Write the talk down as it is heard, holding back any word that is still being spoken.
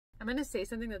I'm going to say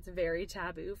something that's very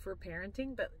taboo for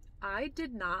parenting, but I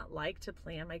did not like to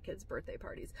plan my kids' birthday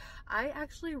parties. I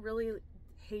actually really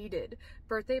hated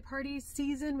birthday party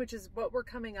season, which is what we're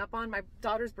coming up on. My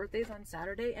daughter's birthday is on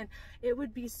Saturday, and it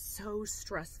would be so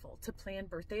stressful to plan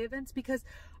birthday events because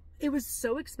it was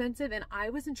so expensive and I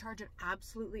was in charge of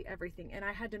absolutely everything, and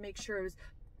I had to make sure it was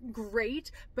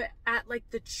great but at like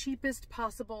the cheapest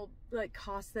possible like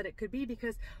cost that it could be,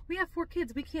 because we have 4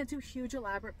 kids. We can't do huge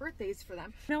elaborate birthdays for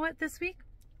them. You know what, this week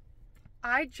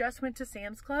I just went to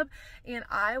Sam's Club and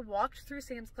I walked through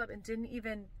Sam's Club and didn't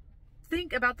even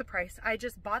think about the price. I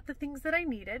just bought the things that I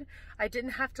needed. I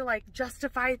didn't have to like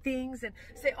justify things and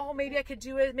say, oh, maybe I could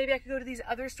do it. Maybe I could go to these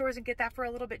other stores and get that for a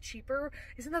little bit cheaper.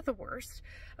 Isn't that the worst?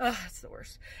 It's the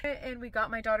worst. And we got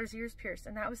my daughter's ears pierced,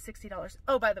 and that was $60.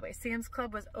 Oh, by the way, Sam's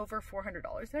Club was over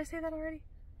 $400. Did I say that already?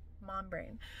 Mom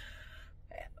brain.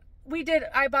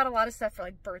 I bought a lot of stuff for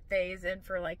like birthdays and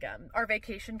for like our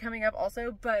vacation coming up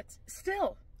also, but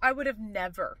still, I would have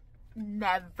never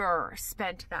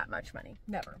spent that much money.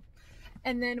 Never.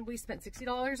 And then we spent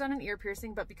 $60 on an ear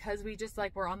piercing, but because we just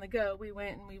like were on the go, we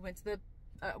went to the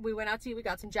we went out to eat. We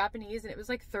got some Japanese and it was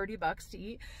like $30 to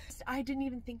eat. I didn't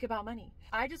even think about money.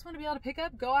 I just want to be able to pick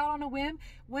up, go out on a whim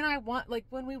when I want, like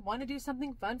when we want to do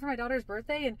something fun for my daughter's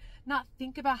birthday, and not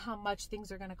think about how much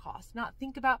things are going to cost. Not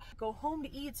think about go home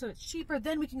to eat so it's cheaper,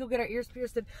 then we can go get our ears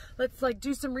pierced, and let's like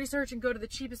do some research and go to the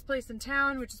cheapest place in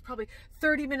town, which is probably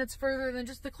 30 minutes further than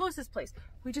just the closest place.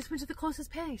 We just went to the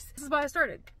closest place. This is why I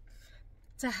started.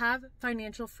 To have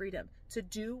financial freedom, to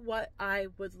do what I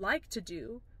would like to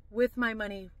do with my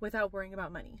money without worrying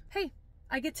about money. Hey,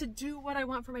 I get to do what I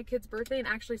want for my kid's birthday and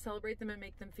actually celebrate them and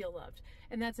make them feel loved.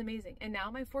 And that's amazing. And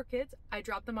now my 4 kids, I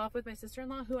drop them off with my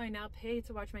sister-in-law, who I now pay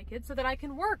to watch my kids so that I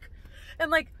can work. And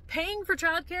like paying for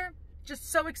childcare, just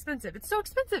so expensive. It's so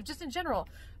expensive just in general,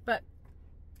 but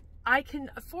I can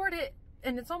afford it.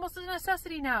 And it's almost a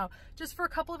necessity now, just for a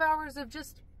couple of hours of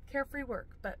just carefree work.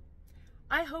 But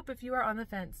I hope if you are on the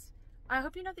fence, I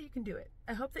hope you know that you can do it.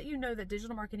 I hope that you know that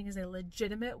digital marketing is a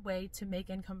legitimate way to make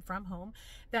income from home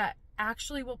that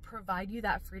actually will provide you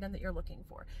that freedom that you're looking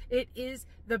for. It is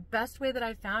the best way that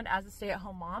I've found as a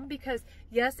stay-at-home mom, because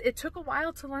yes, it took a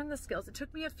while to learn the skills. It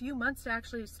took me a few months to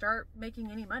actually start making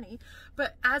any money,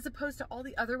 but as opposed to all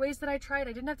the other ways that I tried,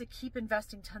 I didn't have to keep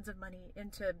investing tons of money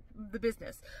into the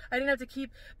business. I didn't have to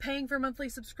keep paying for monthly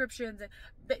subscriptions and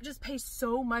just pay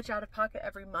so much out of pocket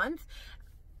every month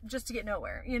just to get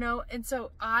nowhere, you know? And so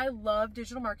I love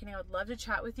digital marketing. I would love to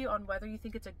chat with you on whether you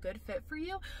think it's a good fit for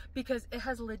you, because it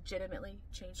has legitimately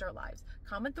changed our lives.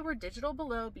 Comment the word digital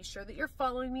below. Be sure that you're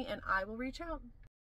following me, and I will reach out.